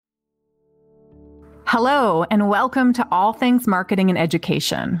Hello, and welcome to All Things Marketing and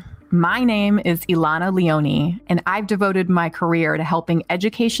Education. My name is Ilana Leone, and I've devoted my career to helping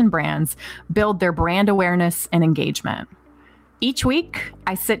education brands build their brand awareness and engagement. Each week,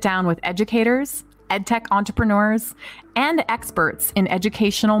 I sit down with educators, edtech entrepreneurs, and experts in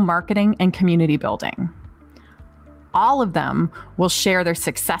educational marketing and community building. All of them will share their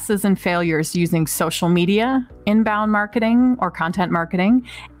successes and failures using social media, inbound marketing or content marketing,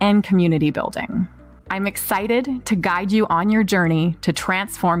 and community building. I'm excited to guide you on your journey to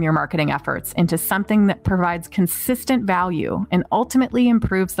transform your marketing efforts into something that provides consistent value and ultimately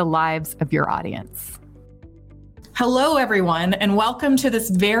improves the lives of your audience. Hello, everyone, and welcome to this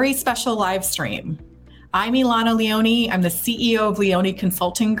very special live stream. I'm Ilana Leone. I'm the CEO of Leone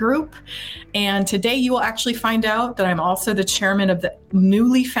Consulting Group. And today you will actually find out that I'm also the chairman of the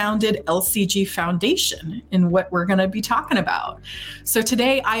newly founded LCG Foundation in what we're going to be talking about. So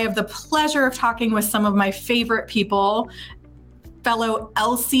today I have the pleasure of talking with some of my favorite people, fellow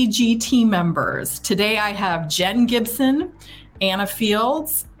LCG team members. Today I have Jen Gibson, Anna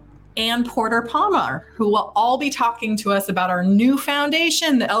Fields, and Porter Palmer, who will all be talking to us about our new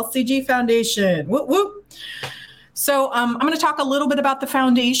foundation, the LCG Foundation. Whoop, whoop. So I'm going to talk a little bit about the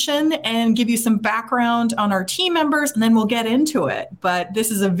foundation and give you some background on our team members, and then we'll get into it. But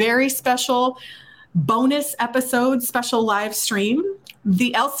this is a very special bonus episode, special live stream.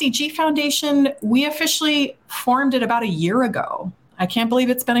 The LCG Foundation, we officially formed it about a year ago. I can't believe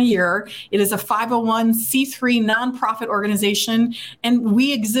it's been a year. It is a 501c3 nonprofit organization, and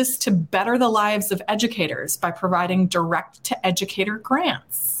we exist to better the lives of educators by providing direct-to-educator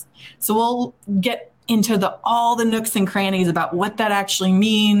grants. So we'll get into all the nooks and crannies about what that actually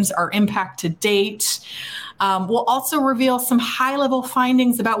means, our impact to date. We'll also reveal some high-level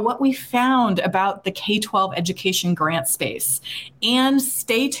findings about what we found about the K-12 education grant space. And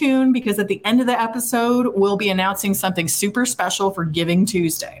stay tuned, because at the end of the episode, we'll be announcing something super special for Giving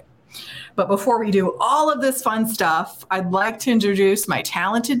Tuesday. But before we do all of this fun stuff, I'd like to introduce my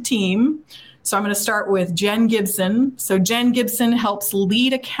talented team. So I'm going to start with Jen Gibson. So Jen Gibson helps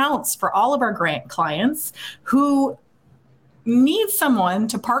lead accounts for all of our grant clients who need someone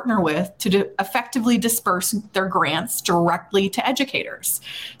to partner with to effectively disperse their grants directly to educators.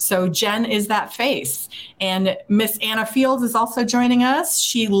 So Jen is that face. And Miss Anna Fields is also joining us.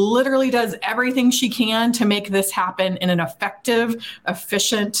 She literally does everything she can to make this happen in an effective,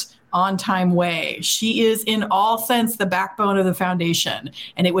 efficient, on-time way. She is in all sense the backbone of the foundation,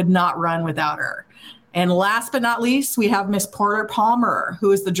 and it would not run without her. And last but not least, we have Miss Porter Palmer,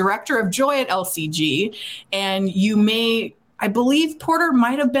 who is the director of Joy at LCG. And I believe Porter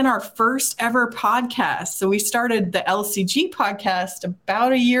might have been our first ever podcast. So we started the LCG podcast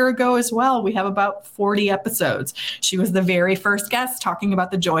about a year ago as well. We have about 40 episodes. She was the very first guest talking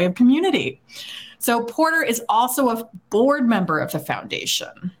about the joy of community. So Porter is also a board member of the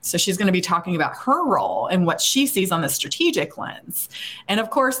foundation. So she's going to be talking about her role and what she sees on the strategic lens. And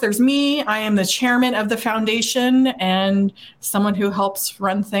of course, there's me. I am the chairman of the foundation and someone who helps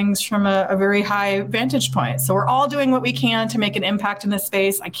run things from a very high vantage point. So we're all doing what we can to make an impact in this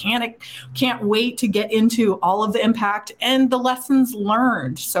space. I can't wait to get into all of the impact and the lessons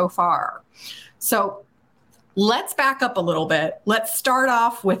learned so far. So let's back up a little bit. Let's start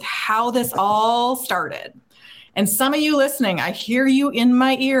off with how this all started. And some of you listening, I hear you in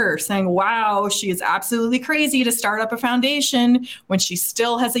my ear saying, wow, she is absolutely crazy to start up a foundation when she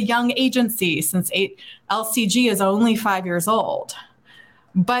still has a young agency, since LCG is only 5 years old.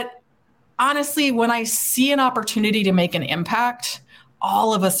 But honestly, when I see an opportunity to make an impact,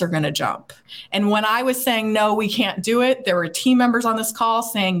 all of us are going to jump. And when I was saying, no, we can't do it, there were team members on this call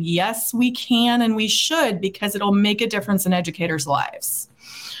saying, yes, we can and we should, because it'll make a difference in educators' lives.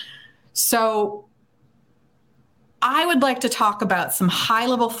 So I would like to talk about some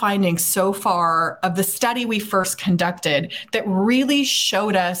high-level findings so far of the study we first conducted that really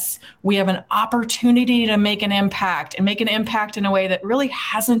showed us we have an opportunity to make an impact, and make an impact in a way that really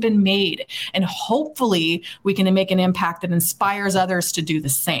hasn't been made. And hopefully we can make an impact that inspires others to do the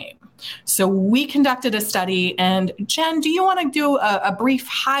same. So we conducted a study, and Jen, do you want to do a brief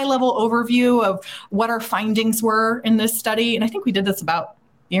high-level overview of what our findings were in this study? And I think we did this about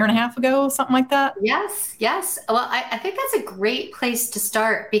year and a half ago, something like that? Yes. Well, I think that's a great place to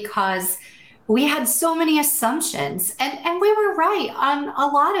start, because we had so many assumptions and we were right on a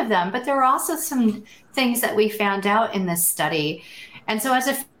lot of them, but there were also some things that we found out in this study. And so as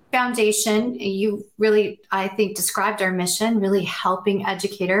a foundation, you really, I think, described our mission, really helping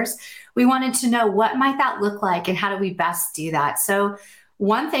educators. We wanted to know, what might that look like and how do we best do that? So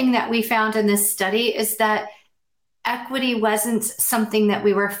one thing that we found in this study is that equity wasn't something that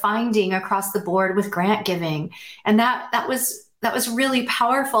we were finding across the board with grant giving. And that was really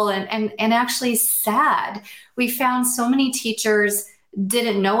powerful and actually sad. We found so many teachers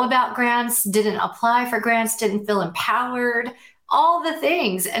didn't know about grants, didn't apply for grants, didn't feel empowered, all the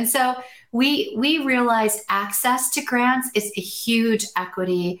things. And so we realized access to grants is a huge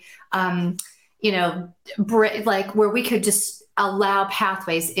equity, like where we could just allow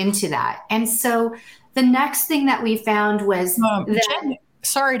pathways into that. And so the next thing that we found was Jen,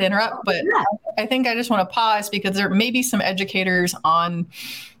 sorry to interrupt, but yeah. I think I just want to pause because there may be some educators on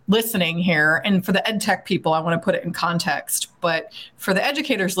listening here. And for the ed tech people, I want to put it in context. But for the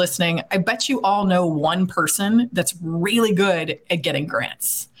educators listening, I bet you all know one person that's really good at getting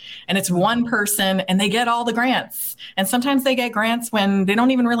grants. And it's one person and they get all the grants. And sometimes they get grants when they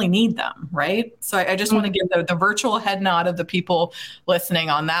don't even really need them, right? So I just want to give the virtual head nod of the people listening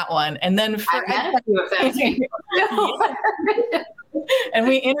on that one. And then for and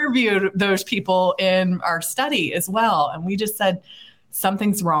we interviewed those people in our study as well. And we just said,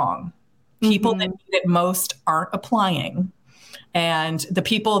 something's wrong. People that need it most aren't applying. And the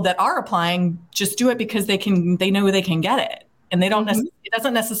people that are applying just do it because they know they can get it. And they don't it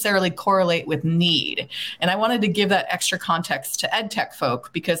doesn't necessarily correlate with need. And I wanted to give that extra context to ed tech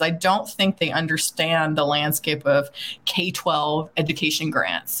folk because I don't think they understand the landscape of K-12 education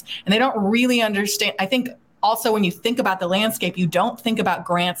grants. And they don't really understand. I think also when you think about the landscape, you don't think about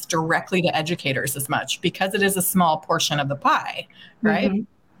grants directly to educators as much because it is a small portion of the pie, right?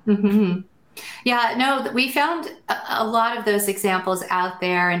 Mm-hmm. Mm-hmm. Yeah, no, we found a lot of those examples out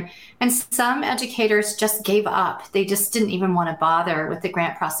there, and some educators just gave up. They just didn't even want to bother with the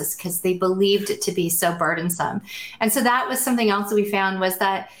grant process because they believed it to be so burdensome. And so that was something else that we found was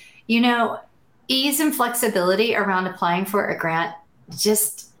that, ease and flexibility around applying for a grant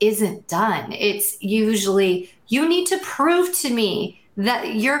just isn't done. It's usually, you need to prove to me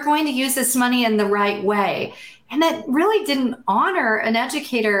that you're going to use this money in the right way. And that really didn't honor an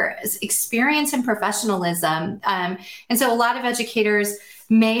educator's experience and professionalism. And so a lot of educators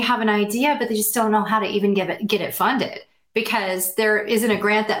may have an idea, but they just don't know how to even get it funded because there isn't a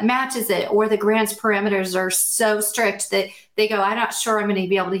grant that matches it, or the grant's parameters are so strict that they go, I'm not sure I'm going to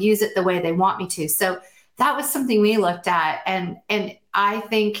be able to use it the way they want me to. So that was something we looked at. And I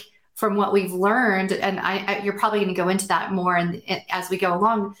think from what we've learned, and you're probably going to go into that more as we go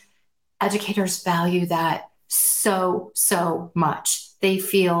along, educators value that so much. They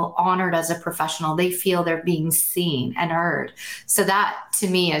feel honored as a professional. They feel they're being seen and heard. So that to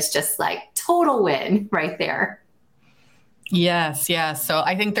me is just like total win right there. Yes. So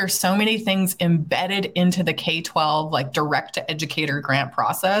I think there's so many things embedded into the K-12, like direct to educator grant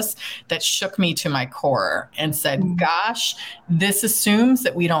process that shook me to my core and said, gosh, this assumes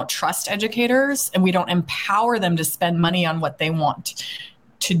that we don't trust educators and we don't empower them to spend money on what they want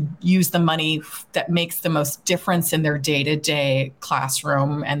to use the money that makes the most difference in their day-to-day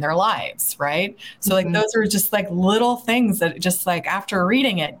classroom and their lives, right? So like those are just like little things that just like after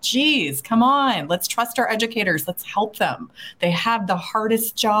reading it, geez, come on, let's trust our educators. Let's help them. They have the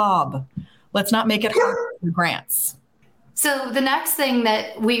hardest job. Let's not make it hard for grants. So the next thing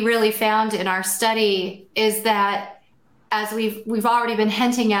that we really found in our study is that, as we've already been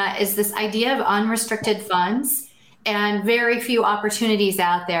hinting at, is this idea of unrestricted funds and very few opportunities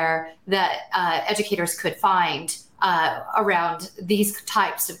out there that educators could find around these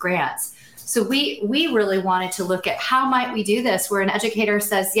types of grants. So we really wanted to look at how might we do this, where an educator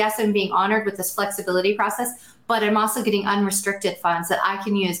says, yes, I'm being honored with this flexibility process, but I'm also getting unrestricted funds that I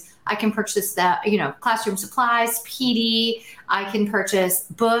can use. I can purchase classroom supplies, PD, I can purchase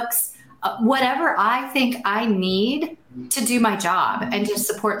books, whatever I think I need to do my job and to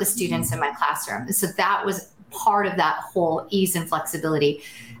support the students in my classroom. And so that was part of that whole ease and flexibility.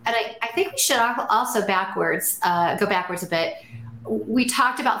 And I think we should also go backwards a bit. We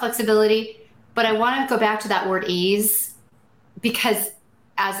talked about flexibility, but I want to go back to that word ease, because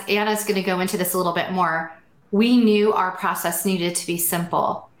as Anna's going to go into this a little bit more, we knew our process needed to be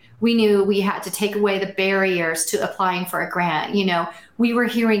simple. We knew we had to take away the barriers to applying for a grant. We were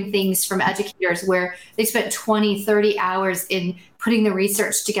hearing things from educators where they spent 20, 30 hours in putting the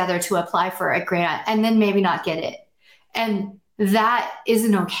research together to apply for a grant and then maybe not get it. And that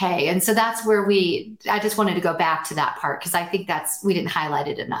isn't okay. And so that's where I just wanted to go back to that part because I think we didn't highlight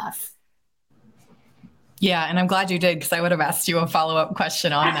it enough. Yeah. And I'm glad you did, because I would have asked you a follow-up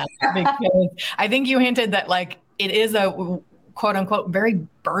question on that. Because I think you hinted that like it is a quote unquote very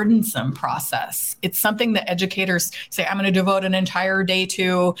burdensome process. It's something that educators say, I'm going to devote an entire day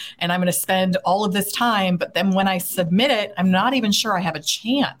to, and I'm going to spend all of this time. But then when I submit it, I'm not even sure I have a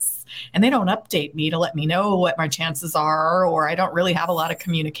chance. And they don't update me to let me know what my chances are, or I don't really have a lot of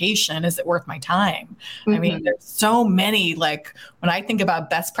communication. Is it worth my time? I mean, there's so many, like when I think about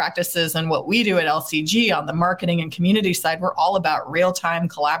best practices and what we do at LCG on the marketing and community side, we're all about real-time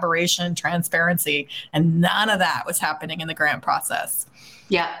collaboration, transparency, and none of that was happening in the grant process.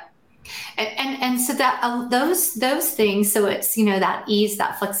 Yeah. And so that those things, so it's, that ease,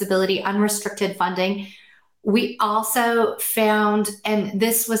 that flexibility, unrestricted funding. We also found, and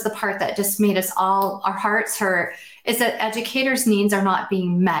this was the part that just made us all, our hearts hurt, is that educators' needs are not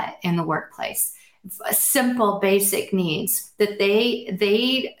being met in the workplace. Simple, basic needs that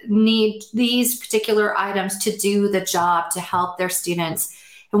they need these particular items to do the job to help their students.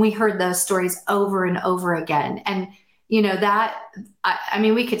 And we heard those stories over and over again. And,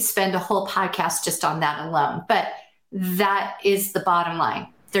 we could spend a whole podcast just on that alone, but that is the bottom line.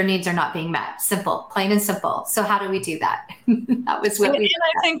 Their needs are not being met. Simple, plain and simple. So how do we do that? That was what we. And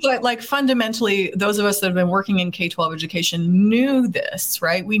I think that, like, fundamentally, those of us that have been working in K-12 education knew this,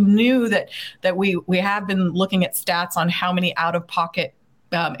 right? We knew that we have been looking at stats on how many out-of-pocket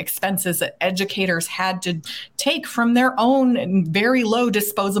expenses that educators had to take from their own very low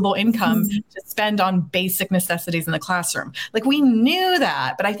disposable income to spend on basic necessities in the classroom. Like, we knew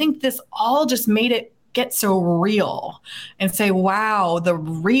that, but I think this all just made it get so real and say, wow, the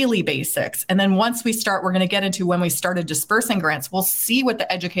really basics. And then once we're going to get into when we started dispersing grants, we'll see what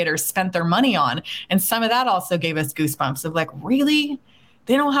the educators spent their money on. And some of that also gave us goosebumps of like, really?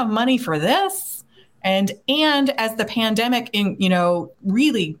 They don't have money for this? And as the pandemic,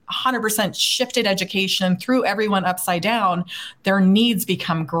 really 100% shifted education, threw everyone upside down, their needs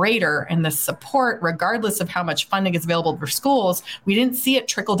become greater. And the support, regardless of how much funding is available for schools, we didn't see it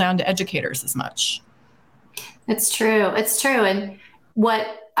trickle down to educators as much. It's true. And what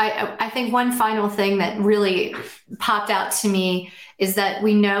I think one final thing that really popped out to me is that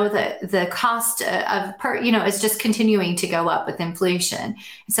we know that the cost is just continuing to go up with inflation.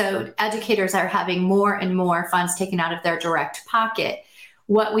 So educators are having more and more funds taken out of their direct pocket.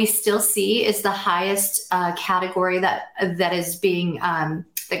 What we still see is the highest category that is being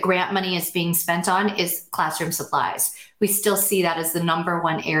that grant money is being spent on is classroom supplies. We still see that as the number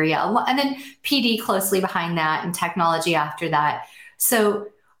one area. And then PD closely behind that and technology after that. So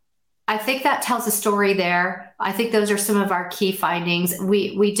I think that tells a story there. I think those are some of our key findings.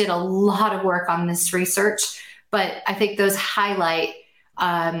 We did a lot of work on this research, but I think those highlight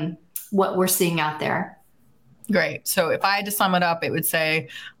what we're seeing out there. Great. So if I had to sum it up, it would say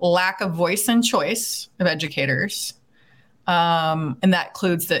lack of voice and choice of educators. And that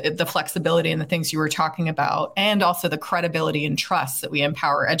includes the flexibility and the things you were talking about, and also the credibility and trust that we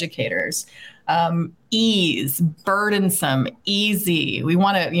empower educators. Ease, burdensome, easy. We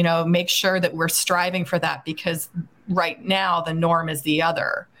want to, make sure that we're striving for that, because right now the norm is the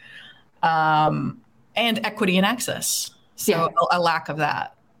other. And equity and access. So a lack of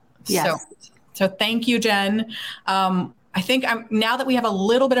that. Yes. So thank you, Jen. I think now that we have a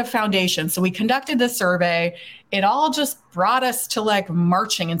little bit of foundation, so we conducted this survey, it all just brought us to like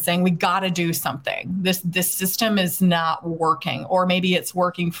marching and saying, we got to do something. This system is not working, or maybe it's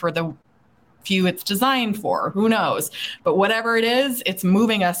working for the few it's designed for, who knows? But whatever it is, it's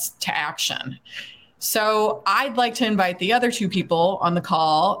moving us to action. So I'd like to invite the other two people on the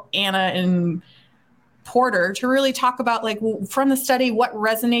call, Anna and Porter, to really talk about, like, from the study, what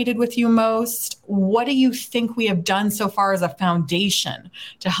resonated with you most? What do you think we have done so far as a foundation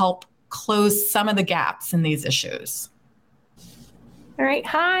to help close some of the gaps in these issues? All right.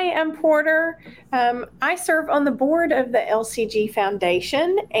 Hi, I'm Porter. I serve on the board of the LCG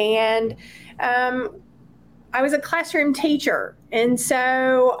Foundation, and I was a classroom teacher. And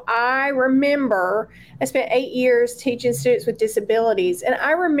so I remember I spent 8 years teaching students with disabilities. And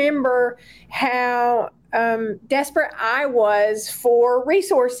I remember how desperate I was for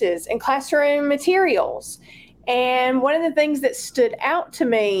resources and classroom materials. And one of the things that stood out to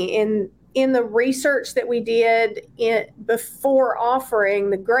me in the research that we did before offering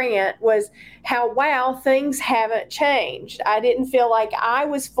the grant was how, wow, things haven't changed. I didn't feel like I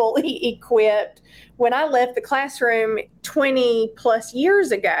was fully equipped when I left the classroom 20 plus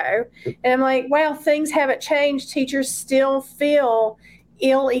years ago. And I'm like, wow, things haven't changed. Teachers still feel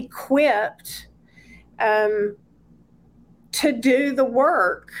ill-equipped to do the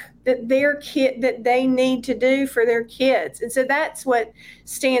work that that they need to do for their kids. And so that's what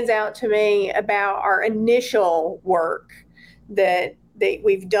stands out to me about our initial work that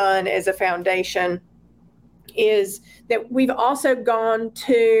we've done as a foundation. is that we've also gone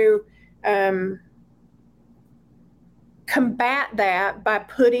to combat that by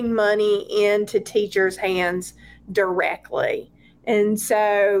putting money into teachers' hands directly. And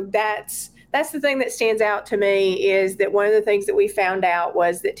so that's the thing that stands out to me, is that one of the things that we found out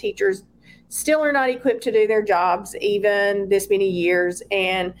was that teachers still are not equipped to do their jobs even this many years,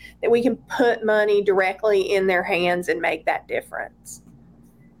 and that we can put money directly in their hands and make that difference.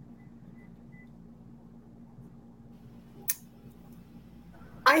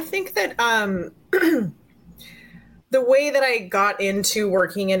 I think that the way that I got into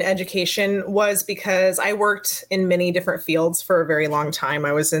working in education was because I worked in many different fields for a very long time.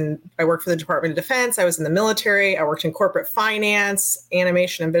 I worked for the Department of Defense. I was in the military. I worked in corporate finance,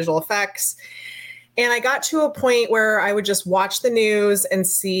 animation, and visual effects. And I got to a point where I would just watch the news and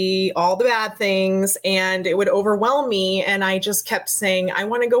see all the bad things, and it would overwhelm me. And I just kept saying, I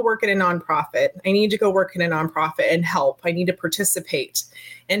want to go work at a nonprofit. I need to go work in a nonprofit and help. I need to participate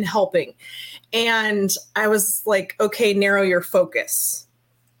in helping. And I was like, okay, narrow your focus.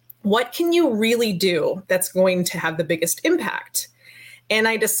 What can you really do that's going to have the biggest impact? And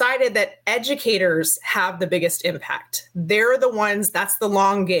I decided that educators have the biggest impact. They're the ones, that's the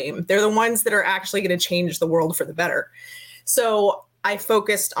long game. They're the ones that are actually going to change the world for the better. So I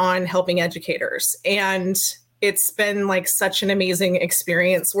focused on helping educators. And it's been like such an amazing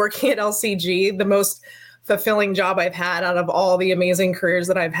experience working at LCG, the most fulfilling job I've had out of all the amazing careers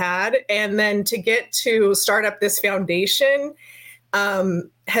that I've had. And then to get to start up this foundation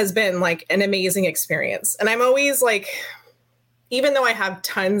has been like an amazing experience. And I'm always like, even though I have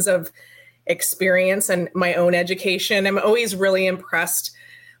tons of experience in my own education, I'm always really impressed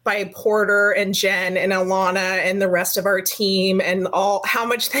by Porter and Jen and Alana and the rest of our team, and all how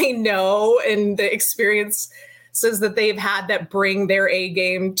much they know and the experiences that they've had that bring their A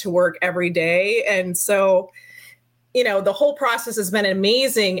game to work every day. And so, you know, the whole process has been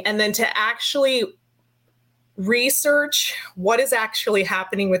amazing. And then to actually research what is actually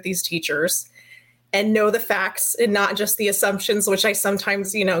happening with these teachers and know the facts and not just the assumptions, which I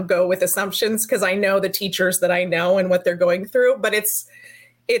sometimes, you know, go with assumptions because I know the teachers that I know and what they're going through, but it's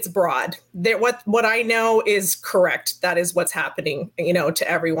broad. What I know is correct. That is what's happening, you know, to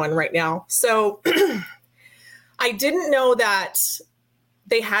everyone right now. So I didn't know that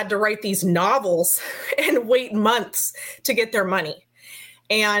they had to write these novels and wait months to get their money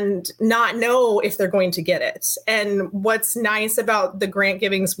and not know if they're going to get it. And what's nice about the grant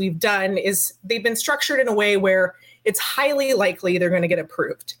givings we've done is they've been structured in a way where it's highly likely they're going to get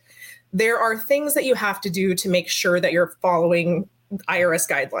approved. There are things that you have to do to make sure that you're following IRS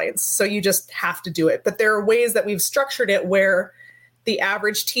guidelines. So you just have to do it. But there are ways that we've structured it where the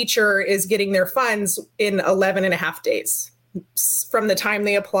average teacher is getting their funds in 11 and a half days from the time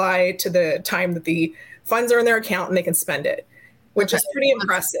they apply to the time that the funds are in their account and they can spend it, which is pretty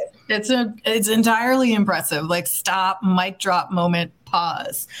impressive. It's entirely impressive. Like, stop, mic drop moment,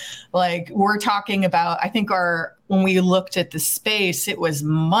 pause. Like, we're talking about, I think when we looked at the space, it was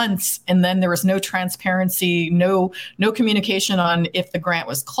months, and then there was no transparency, no communication on if the grant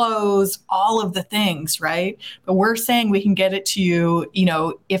was closed, all of the things, right? But we're saying we can get it to you, you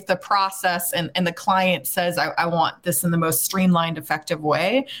know, if the process and the client says, I want this in the most streamlined, effective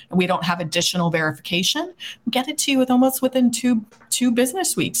way, and we don't have additional verification, get it to you within two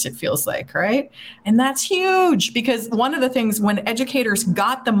business weeks, it feels like, right? And that's huge, because one of the things when educators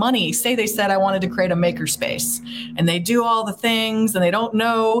got the money, say they said, I wanted to create a makerspace, and they do all the things and they don't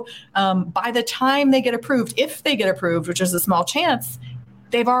know, by the time they get approved, if they get approved, which is a small chance,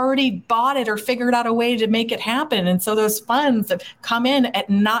 they've already bought it or figured out a way to make it happen. And so those funds have come in at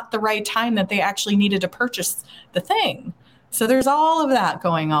not the right time that they actually needed to purchase the thing. So there's all of that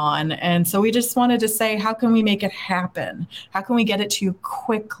going on. And so we just wanted to say, how can we make it happen? How can we get it to you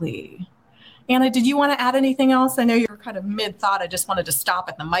quickly? Anna, did you want to add anything else? I know you're kind of mid-thought. I just wanted to stop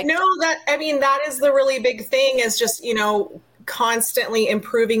at the mic. No, that is the really big thing, is just, you know, constantly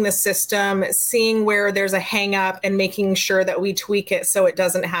improving the system, seeing where there's a hang up and making sure that we tweak it so it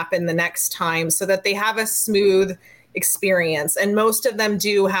doesn't happen the next time, so that they have a smooth experience. And most of them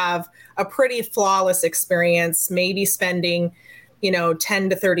do have a pretty flawless experience, maybe spending, you know, 10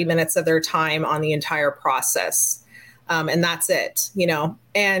 to 30 minutes of their time on the entire process. And that's it, you know,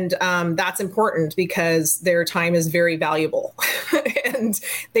 and that's important because their time is very valuable and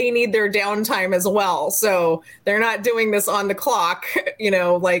they need their downtime as well. So they're not doing this on the clock, you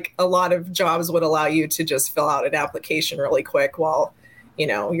know, like a lot of jobs would allow you to just fill out an application really quick while, you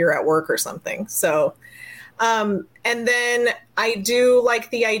know, you're at work or something. So And then I do like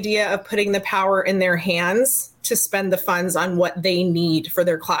the idea of putting the power in their hands to spend the funds on what they need for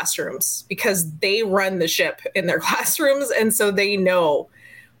their classrooms, because they run the ship in their classrooms. And so they know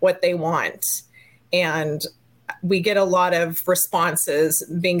what they want. And we get a lot of responses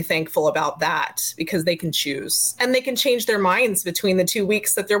being thankful about that, because they can choose and they can change their minds between the 2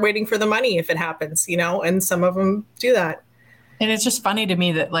 weeks that they're waiting for the money if it happens, and some of them do that. And it's just funny to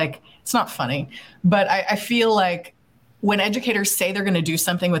me that, like, it's not funny, but I feel like when educators say they're going to do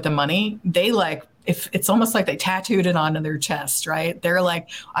something with the money, they if it's almost like they tattooed it onto their chest, right? They're like,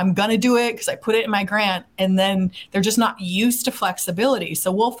 I'm going to do it because I put it in my grant. And then they're just not used to flexibility.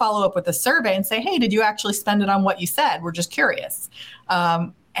 So we'll follow up with a survey and say, hey, did you actually spend it on what you said? We're just curious.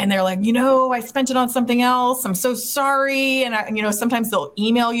 And they're like, I spent it on something else. I'm so sorry. And sometimes they'll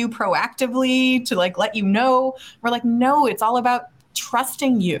email you proactively to let you know. We're like, no, it's all about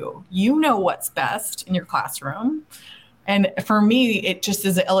trusting you. You know what's best in your classroom. And for me, it just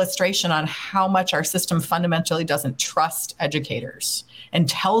is an illustration on how much our system fundamentally doesn't trust educators and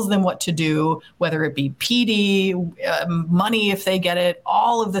tells them what to do, whether it be PD, money if they get it,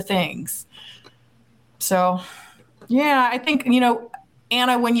 all of the things. So, yeah, I think,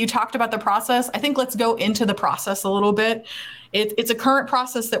 Anna, when you talked about the process, I think let's go into the process a little bit. It's a current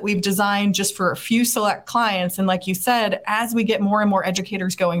process that we've designed just for a few select clients. And like you said, as we get more and more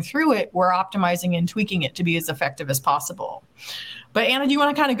educators going through it, we're optimizing and tweaking it to be as effective as possible. But Anna, do you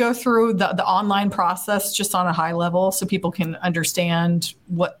want to kind of go through the online process just on a high level so people can understand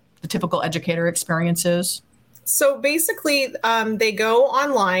what the typical educator experience is? So basically, they go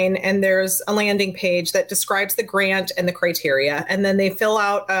online and there's a landing page that describes the grant and the criteria. And then they fill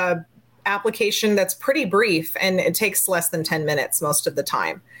out a application that's pretty brief, and it takes less than 10 minutes most of the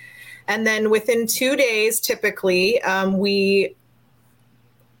time. And then within 2 days, typically, we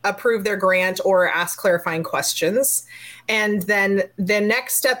approve their grant or ask clarifying questions. And then the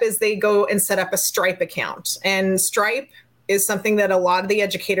next step is they go and set up a Stripe account. And Stripe is something that a lot of the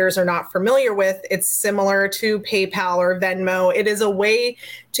educators are not familiar with. It's similar to PayPal or Venmo. It is a way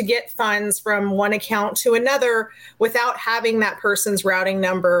to get funds from one account to another without having that person's routing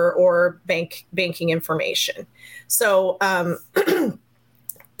number or banking information. So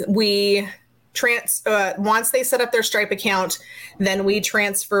once they set up their Stripe account, then we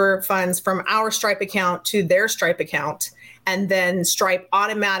transfer funds from our Stripe account to their Stripe account, and then Stripe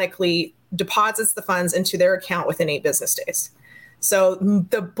automatically deposits the funds into their account within 8 business days. So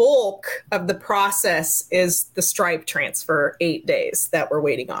the bulk of the process is the Stripe transfer, 8 days that we're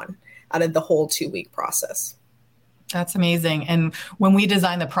waiting on out of the whole 2-week process. That's amazing. And when we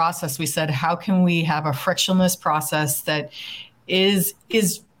designed the process, we said, how can we have a frictionless process that is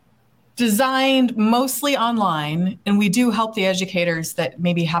designed mostly online? And we do help the educators that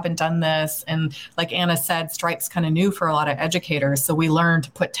maybe haven't done this. And like Anna said, Stripe's kind of new for a lot of educators. So we learned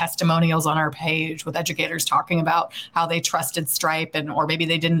to put testimonials on our page with educators talking about how they trusted Stripe, or maybe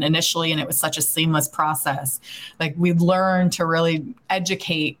they didn't initially, and it was such a seamless process. Like, we've learned to really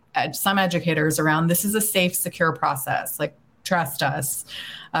educate some educators around, this is a safe, secure process, like, trust us.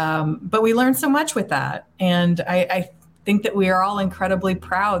 But we learned so much with that. And I think that we are all incredibly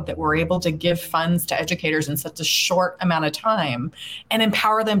proud that we're able to give funds to educators in such a short amount of time and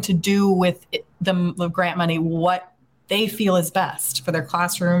empower them to do with the grant money what they feel is best for their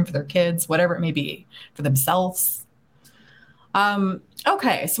classroom, for their kids, whatever it may be, for themselves.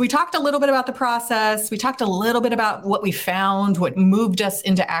 Okay, so we talked a little bit about the process. We talked a little bit about what we found, what moved us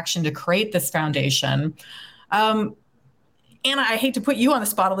into action to create this foundation. Anna, I hate to put you on the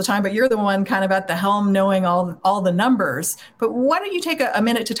spot all the time, but you're the one kind of at the helm knowing all the numbers. But why don't you take a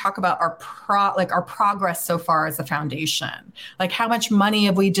minute to talk about our progress so far as a foundation? Like, how much money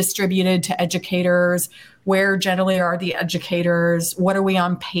have we distributed to educators? Where generally are the educators? What are we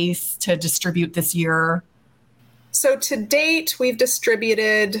on pace to distribute this year? So to date, we've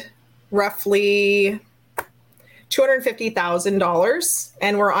distributed roughly $250,000,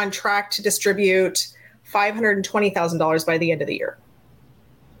 and we're on track to distribute $520,000 by the end of the year.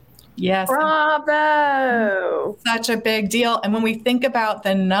 Yes. Bravo. Such a big deal. And when we think about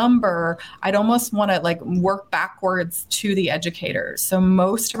the number, I'd almost want to work backwards to the educators. So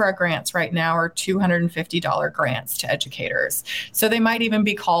most of our grants right now are $250 grants to educators. So they might even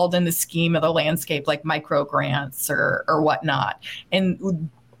be called in the scheme of the landscape like micro grants or whatnot. And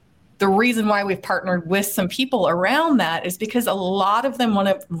the reason why we've partnered with some people around that is because a lot of them want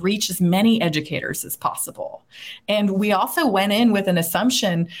to reach as many educators as possible. And we also went in with an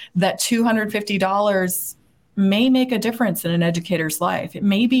assumption that $250 may make a difference in an educator's life. It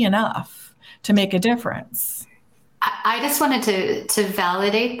may be enough to make a difference. I just wanted to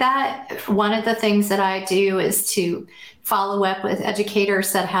validate that. One of the things that I do is to follow up with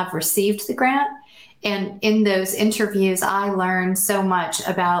educators that have received the grant. And in those interviews, I learned so much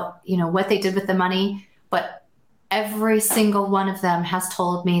about, what they did with the money, but every single one of them has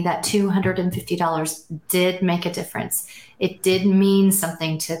told me that $250 did make a difference. It did mean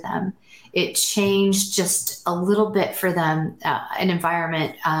something to them. It changed just a little bit for them, an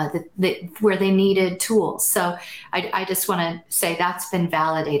environment where they needed tools. So I just want to say that's been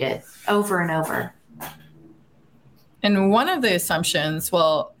validated over and over. And one of the assumptions,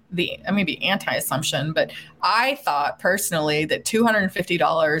 maybe anti-assumption, but I thought personally that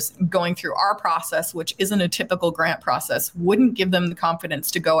 $250 going through our process, which isn't a typical grant process, wouldn't give them the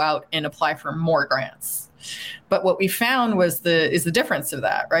confidence to go out and apply for more grants. But what we found is the difference of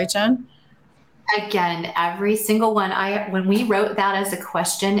that, right, Jen? Again, every single one, when we wrote that as a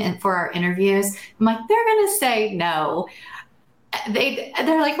question and for our interviews, I'm like, they're going to say no.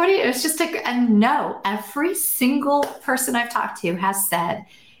 They're like, what are you? It's just and no. Every single person I've talked to has said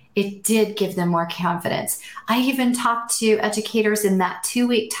it did give them more confidence. I even talked to educators in that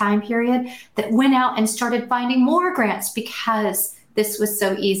 2-week time period that went out and started finding more grants because this was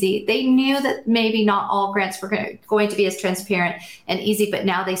so easy. They knew that maybe not all grants were going to be as transparent and easy, but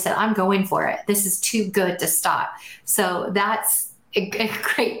now they said, I'm going for it. This is too good to stop. So that's a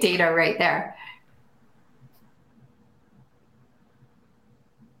great data right there.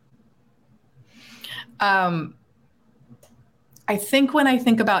 I think when I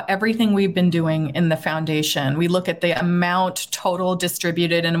think about everything we've been doing in the foundation, we look at the amount total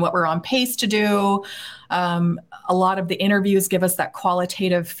distributed and what we're on pace to do. A lot of the interviews give us that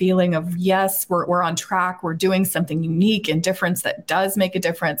qualitative feeling of, yes, we're on track. We're doing something unique and different that does make a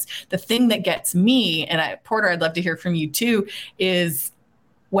difference. The thing that gets me, and Porter, I'd love to hear from you too, is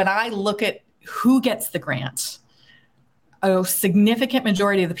when I look at who gets the grant, a significant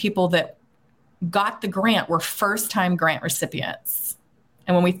majority of the people that got the grant were first-time grant recipients.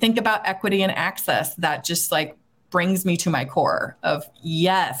 And when we think about equity and access, that just brings me to my core of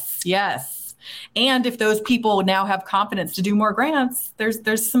yes. And if those people now have confidence to do more grants,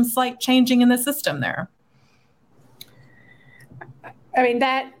 there's some slight changing in the system there. I mean,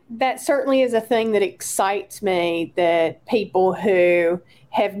 that certainly is a thing that excites me, that people who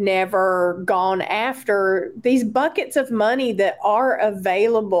have never gone after these buckets of money that are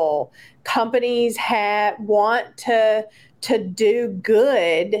available. Companies want to do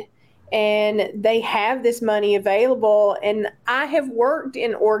good, and they have this money available. And I have worked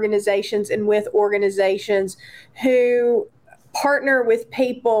in organizations and with organizations who partner with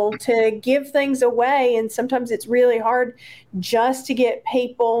people to give things away. And sometimes it's really hard just to get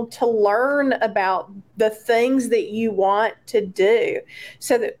people to learn about the things that you want to do.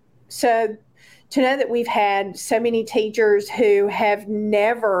 So to know that we've had so many teachers who have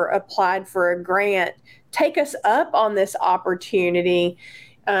never applied for a grant take us up on this opportunity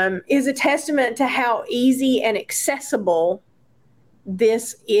is a testament to how easy and accessible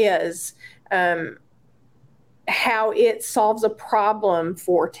this is. How it solves a problem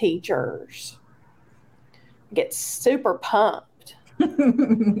for teachers. I get super pumped.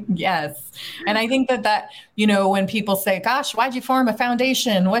 Yes. And I think that, when people say, gosh, why'd you form a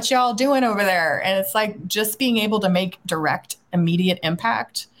foundation? What y'all doing over there? And it's just being able to make direct, immediate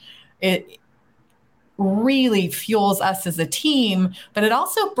impact. It really fuels us as a team, but it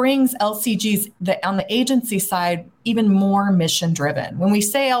also brings LCGs on the agency side even more mission driven. When we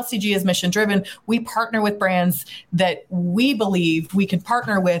say LCG is mission driven, we partner with brands that we believe we can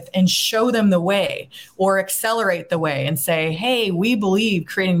partner with and show them the way or accelerate the way and say, hey, we believe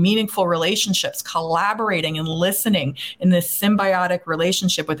creating meaningful relationships, collaborating and listening in this symbiotic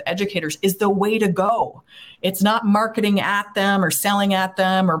relationship with educators is the way to go. It's not marketing at them or selling at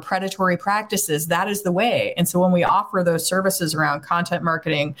them or predatory practices. That is the way. And so when we offer those services around content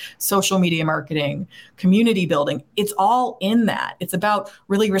marketing, social media marketing, community building, it's all in that. It's about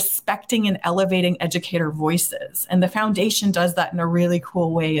really respecting and elevating educator voices. And the foundation does that in a really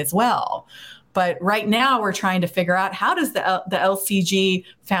cool way as well. But right now we're trying to figure out how does the LCG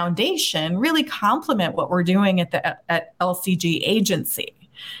Foundation really complement what we're doing at LCG Agency.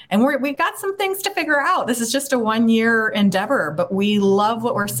 And we've got some things to figure out. This is just a 1-year endeavor, but we love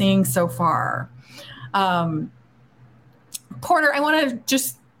what we're seeing so far. Porter, I want to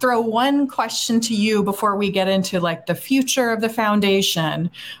just throw one question to you before we get into the future of the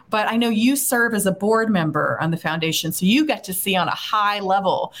foundation. But I know you serve as a board member on the foundation, so you get to see on a high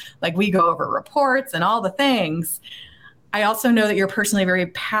level, we go over reports and all the things. I also know that you're personally very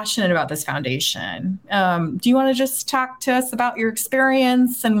passionate about this foundation. Do you want to just talk to us about your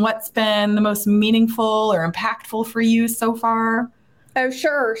experience and what's been the most meaningful or impactful for you so far? Oh,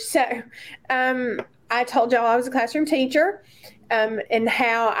 sure. So I told y'all I was a classroom teacher, and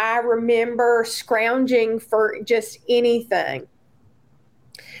how I remember scrounging for just anything.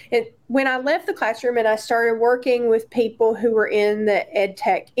 When I left the classroom and I started working with people who were in the ed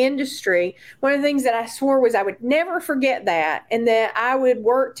tech industry, one of the things that I swore was I would never forget that, and that I would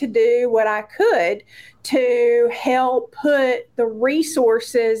work to do what I could to help put the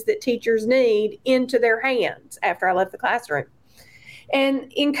resources that teachers need into their hands after I left the classroom.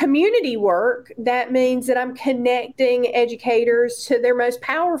 And in community work, that means that I'm connecting educators to their most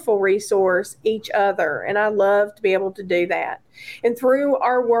powerful resource, each other. And I love to be able to do that. And through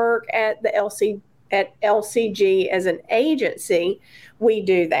our work at the LCG as an agency, we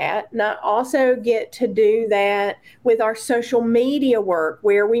do that. And I also get to do that with our social media work,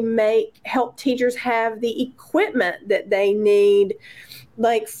 where we help teachers have the equipment that they need,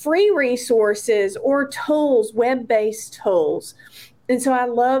 like free resources or tools, web-based tools. And so I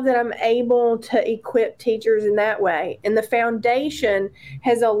love that I'm able to equip teachers in that way. And the foundation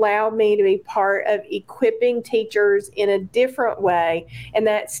has allowed me to be part of equipping teachers in a different way. And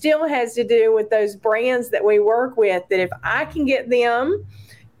that still has to do with those brands that we work with, that if I can get them.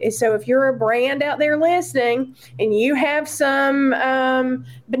 So if you're a brand out there listening and you have some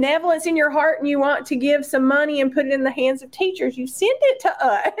benevolence in your heart and you want to give some money and put it in the hands of teachers, you send it to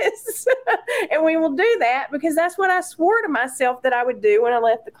us and we will do that, because that's what I swore to myself that I would do when I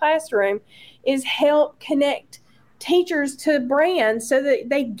left the classroom, is help connect teachers to brands so that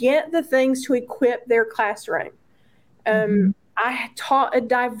they get the things to equip their classroom. I taught a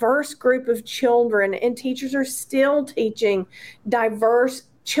diverse group of children, and teachers are still teaching diverse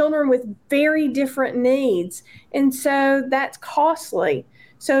children with very different needs. And so that's costly.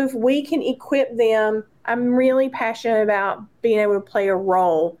 So if we can equip them, I'm really passionate about being able to play a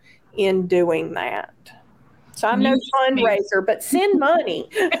role in doing that. So I'm no fundraiser, but send money.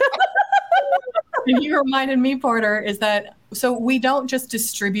 You reminded me, Porter, is that so we don't just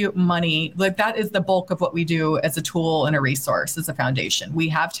distribute money. Like, that is the bulk of what we do as a tool and a resource, as a foundation. We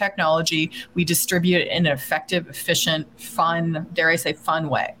have technology. We distribute it in an effective, efficient, fun, dare I say, fun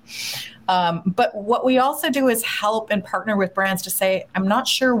way. But what we also do is help and partner with brands to say, I'm not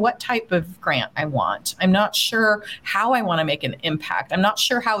sure what type of grant I want. I'm not sure how I want to make an impact. I'm not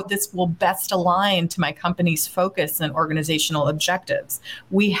sure how this will best align to my company's focus and organizational objectives.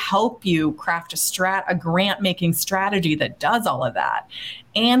 We help you craft a grant-making strategy that does all of that.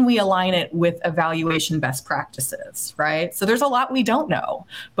 And we align it with evaluation best practices, right? So there's a lot we don't know,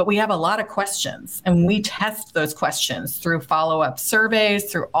 but we have a lot of questions, and we test those questions through follow-up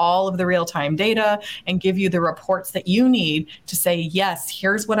surveys, through all of the real-time data, and give you the reports that you need to say, yes,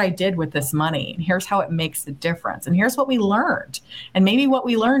 here's what I did with this money, and here's how it makes a difference, and here's what we learned. And maybe what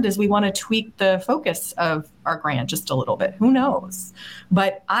we learned is we want to tweak the focus of our grant just a little bit. Who knows?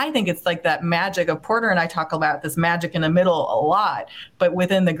 But I think it's like that magic of Porter and I talk about this magic in the middle a lot. But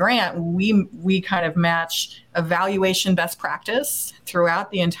within the grant, we kind of match evaluation best practice throughout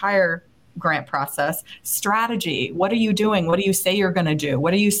the entire grant process. Strategy. What are you doing? What do you say you're going to do?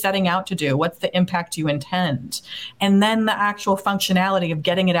 What are you setting out to do? What's the impact you intend? And then the actual functionality of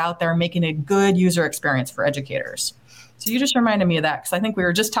getting it out there, making a good user experience for educators. So you just reminded me of that, because I think we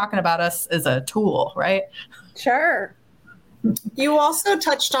were just talking about us as a tool, right? Sure. You also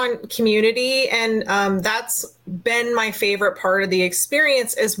touched on community, and that's been my favorite part of the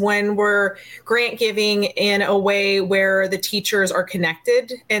experience, is when we're grant giving in a way where the teachers are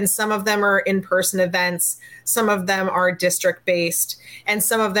connected, and some of them are in-person events, some of them are district-based, and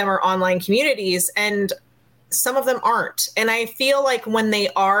some of them are online communities, and some of them aren't. And I feel like when they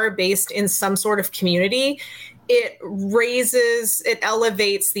are based in some sort of community, it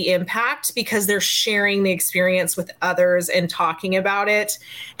elevates the impact, because they're sharing the experience with others and talking about it,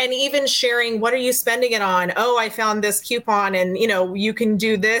 and even sharing, what are you spending it on? Oh, I found this coupon, and you can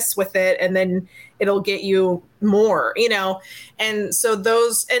do this with it, and then it'll get you more, and so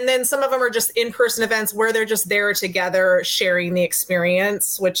and then some of them are just in-person events where they're just there together sharing the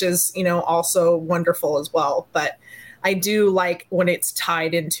experience, which is also wonderful as well. But I do like when it's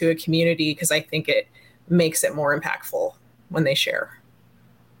tied into a community, because I think it makes it more impactful when they share.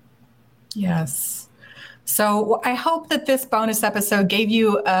 Yes. So I hope that this bonus episode gave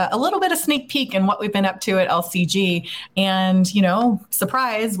you a little bit of sneak peek in what we've been up to at LCG. And,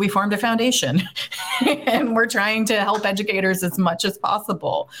 surprise, we formed a foundation and we're trying to help educators as much as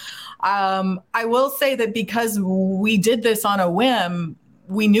possible. I will say that because we did this on a whim,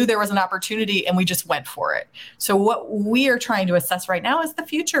 we knew there was an opportunity and we just went for it. So what we are trying to assess right now is the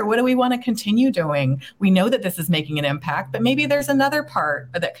future. What do we want to continue doing? We know that this is making an impact, but maybe there's another part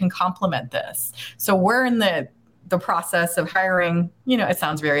that can complement this. So we're in the process of hiring, it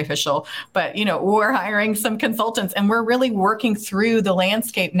sounds very official, but, we're hiring some consultants, and we're really working through the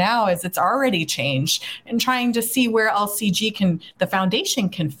landscape now as it's already changed, and trying to see where LCG the foundation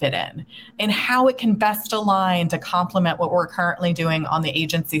can fit in and how it can best align to complement what we're currently doing on the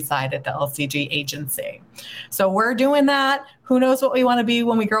agency side at the LCG agency. So we're doing that. Who knows what we want to be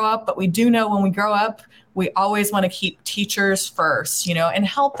when we grow up, but we do know when we grow up, we always want to keep teachers first, and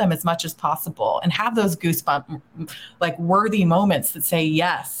help them as much as possible and have those goosebump, like worthy moments that say,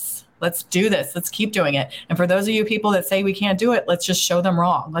 yes, let's do this. Let's keep doing it. And for those of you people that say we can't do it, let's just show them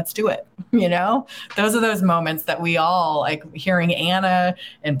wrong. Let's do it. Those are those moments that we all like hearing Anna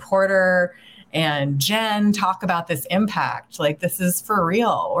and Porter and Jen talk about this impact. Like, this is for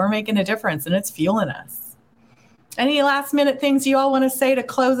real. We're making a difference and it's fueling us. Any last minute things you all want to say to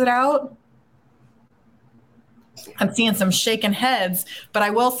close it out? I'm seeing some shaking heads, but I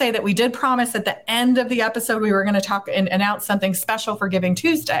will say that we did promise at the end of the episode we were going to talk and announce something special for Giving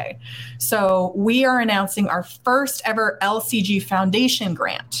Tuesday. So we are announcing our first ever LCG Foundation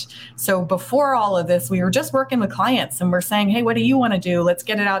grant. So before all of this, we were just working with clients and we're saying, hey, what do you want to do? Let's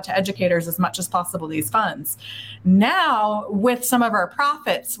get it out to educators as much as possible, these funds. Now, with some of our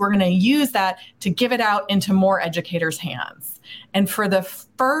profits, we're going to use that to give it out into more educators' hands. And for the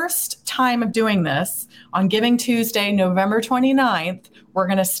first time of doing this, on Giving Tuesday, November 29th, we're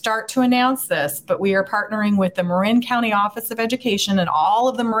going to start to announce this, but we are partnering with the Marin County Office of Education and all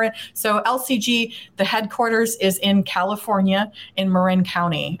of the Marin. So LCG, the headquarters is in California, in Marin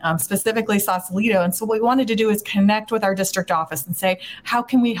County, specifically Sausalito. And so what we wanted to do is connect with our district office and say, how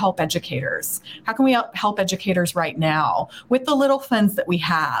can we help educators? How can we help educators right now with the little funds that we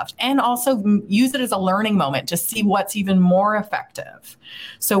have? And also use it as a learning moment to see what's even more effective.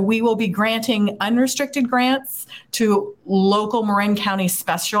 So we will be granting unrestricted grants to local Marin County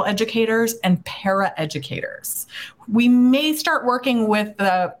special educators and para educators. We may start working with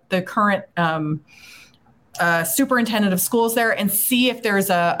the current superintendent of schools there and see if there's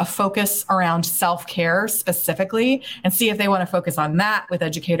a focus around self-care specifically, and see if they want to focus on that with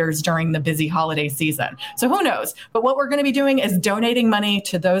educators during the busy holiday season. So who knows? But what we're going to be doing is donating money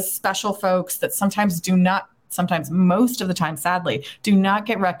to those special folks that sometimes most of the time, sadly, do not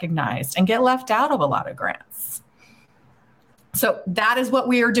get recognized and get left out of a lot of grants. So that is what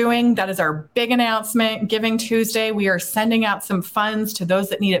we are doing. That is our big announcement. Giving Tuesday, we are sending out some funds to those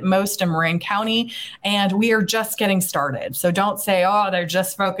that need it most in Marin County, and we are just getting started. So don't say, oh, they're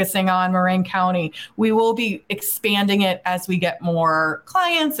just focusing on Marin County. We will be expanding it as we get more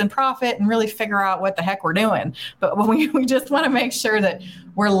clients and profit and really figure out what the heck we're doing. But we just want to make sure that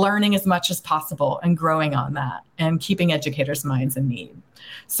we're learning as much as possible and growing on that and keeping educators' minds in need.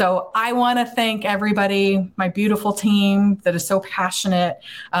 So I want to thank everybody, my beautiful team that is so passionate.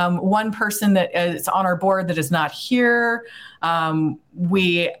 One person that is on our board that is not here.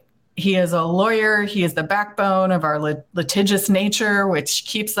 He is a lawyer. He is the backbone of our litigious nature, which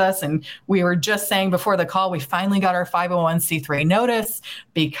keeps us. And we were just saying before the call, we finally got our 501c3 notice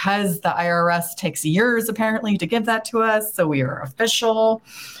because the IRS takes years apparently to give that to us. So we are official.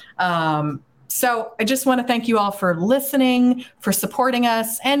 So I just want to thank you all for listening, for supporting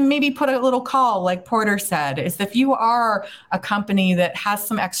us, and maybe put a little call, like Porter said, is if you are a company that has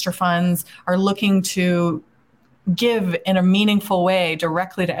some extra funds, are looking to give in a meaningful way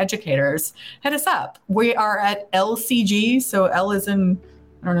directly to educators, hit us up. We are at LCG. So L is in,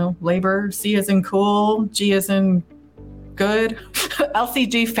 labor, C is in cool, G is in good,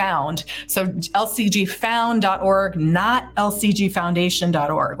 LCG Found. So lcgfound.org, not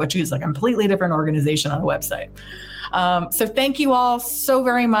lcgfoundation.org, which is a completely different organization on the website. So thank you all so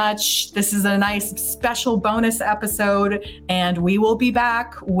very much. This is a nice special bonus episode, and we will be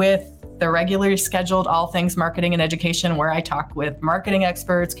back with the regularly scheduled All Things Marketing and Education, where I talk with marketing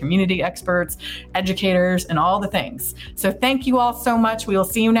experts, community experts, educators, and all the things. So thank you all so much. We will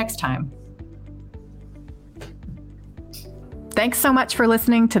see you next time. Thanks so much for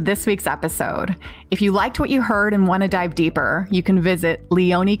listening to this week's episode. If you liked what you heard and want to dive deeper, you can visit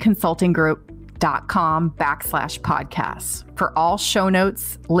leoneconsultinggroup.com/podcasts for all show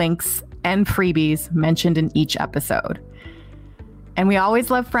notes, links, and freebies mentioned in each episode. And we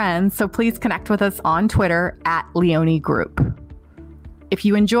always love friends, so please connect with us on Twitter @Leone Group. If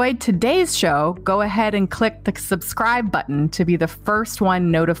you enjoyed today's show, go ahead and click the subscribe button to be the first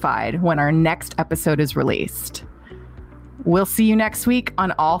one notified when our next episode is released. We'll see you next week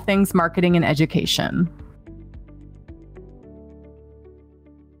on All Things Marketing and Education.